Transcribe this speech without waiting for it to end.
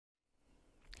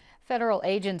Federal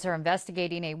agents are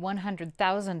investigating a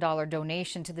 $100,000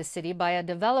 donation to the city by a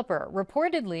developer,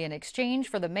 reportedly in exchange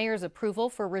for the mayor's approval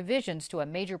for revisions to a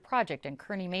major project in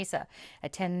Kearney Mesa. A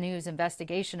 10 News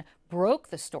investigation broke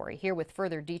the story. Here with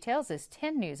further details is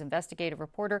 10 News investigative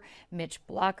reporter Mitch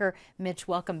Blocker. Mitch,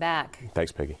 welcome back.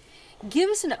 Thanks, Peggy. Give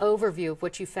us an overview of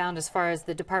what you found as far as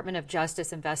the Department of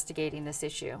Justice investigating this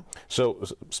issue. So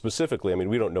specifically,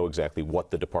 we don't know exactly what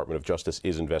the Department of Justice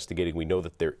is investigating. We know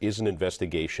that there is an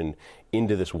investigation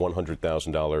into this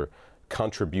 $100,000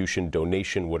 contribution,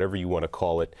 donation, whatever you want to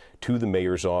call it, to the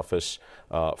mayor's office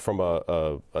from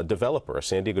a developer, a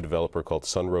San Diego developer called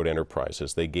Sunroad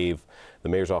Enterprises. They gave the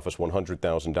mayor's office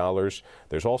 $100,000.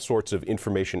 There's all sorts of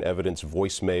information, evidence,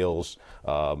 voicemails,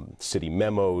 city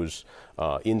memos,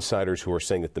 insiders who are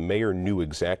saying that the mayor knew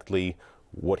exactly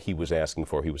what he was asking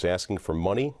for. He was asking for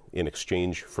money in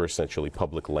exchange for essentially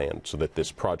public land so that this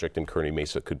project in Kearney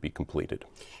Mesa could be completed.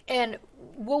 And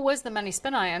what was the money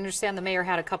spent on? I understand the mayor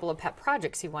had a couple of pet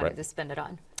projects he wanted to spend it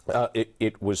on.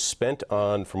 It was spent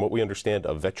on, from what we understand,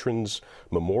 a veterans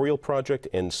memorial project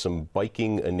and some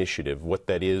biking initiative. What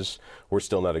that is, we're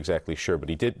still not exactly sure, but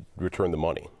he did return the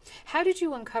money. How did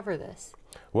you uncover this?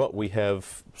 Well, we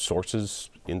have sources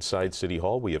inside City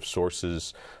Hall. We have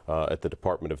sources at the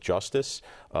Department of Justice.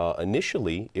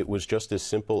 Initially, it was just as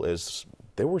simple as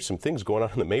there were some things going on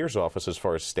in the mayor's office as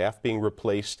far as staff being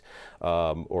replaced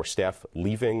or staff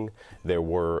leaving. There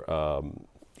were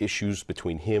issues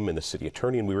between him and the city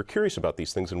attorney, and we were curious about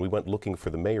these things, and we went looking for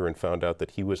the mayor and found out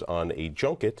that he was on a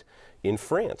junket in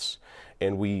France.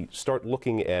 And we start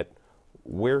looking at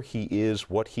where he is,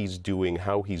 what he's doing,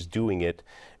 how he's doing it,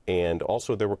 and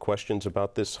also there were questions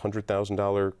about this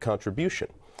 $100,000 contribution.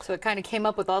 So it kind of came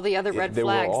up with all the other red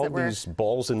flags. There were all these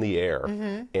balls in the air,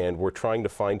 and we're trying to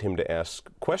find him to ask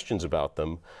questions about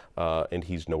them, and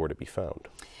he's nowhere to be found.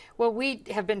 Well, we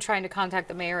have been trying to contact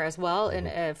the mayor as well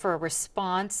and for a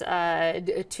response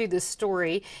to this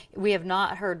story. We have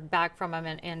not heard back from him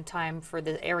in time for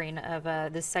the airing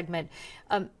of this segment.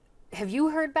 Have you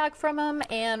heard back from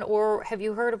him, or have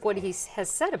you heard of what he has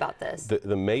said about this?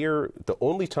 The mayor, the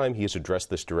only time he has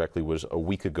addressed this directly was a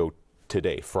week ago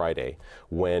today, Friday,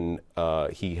 when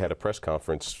he had a press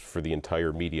conference for the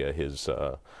entire media, his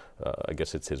I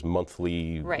guess it's his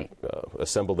monthly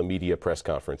Assemble the Media press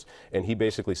conference. And he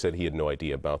basically said he had no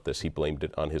idea about this. He blamed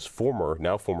it on his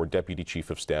now former Deputy Chief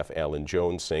of Staff, Alan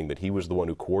Jones, saying that he was the one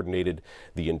who coordinated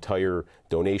the entire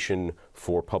donation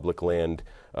for public land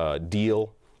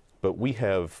deal. But we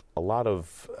have a lot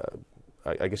of,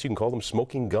 I guess you can call them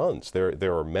smoking guns.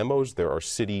 There are memos, there are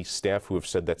city staff who have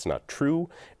said that's not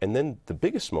true. And then the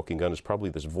biggest smoking gun is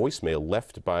probably this voicemail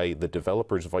left by the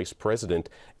developer's vice president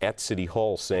at City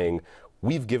Hall saying,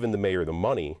 we've given the mayor the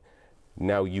money,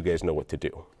 now you guys know what to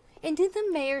do. And did the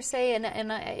mayor say,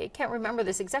 and I can't remember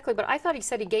this exactly, but I thought he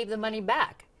said he gave the money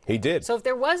back. He did. So if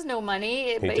there was no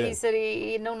money, he said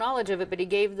he had no knowledge of it, but he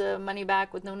gave the money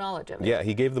back with no knowledge of it. Yeah,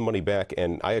 he gave the money back,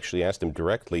 and I actually asked him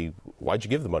directly, why'd you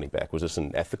give the money back? Was this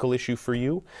an ethical issue for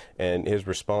you? And his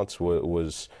response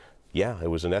was, yeah, it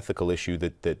was an ethical issue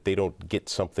that they don't get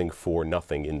something for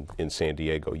nothing in San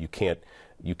Diego. You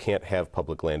can't have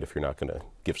public land if you're not going to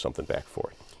give something back for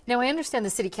it. Now, I understand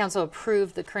the City Council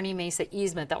approved the Kearney Mesa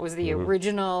easement. That was the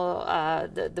original,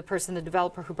 the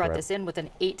developer who brought this in with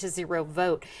an 8-0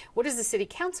 vote. What does the City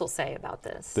Council say about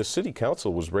this? The City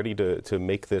Council was ready to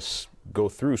make this go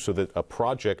through so that a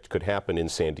project could happen in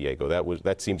San Diego.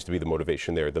 That seems to be the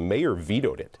motivation there. The mayor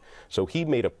vetoed it. So he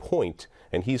made a point,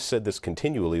 and he's said this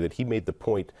continually, that he made the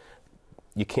point,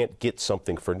 you can't get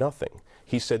something for nothing.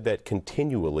 He said that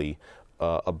continually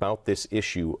about this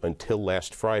issue until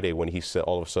last Friday, when he said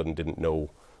all of a sudden didn't know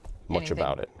much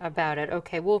about it.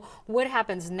 Okay. Well, what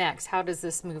happens next? How does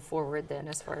this move forward then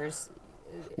as far as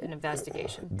an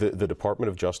investigation? The Department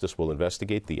of Justice will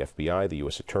investigate, the FBI, the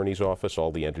U.S. Attorney's Office,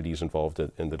 all the entities involved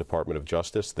in the Department of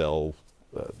Justice. They'll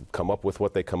come up with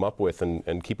what they come up with,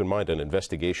 and keep in mind, an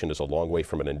investigation is a long way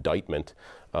from an indictment.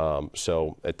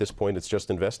 So at this point, it's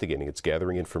just investigating. It's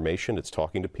gathering information. It's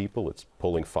talking to people. It's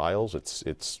pulling files.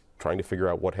 It's trying to figure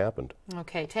out what happened.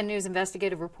 Okay, 10 News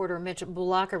investigative reporter Mitch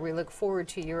Blocker, we look forward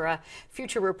to your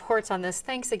future reports on this.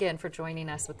 Thanks again for joining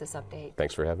us with this update.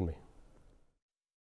 Thanks for having me.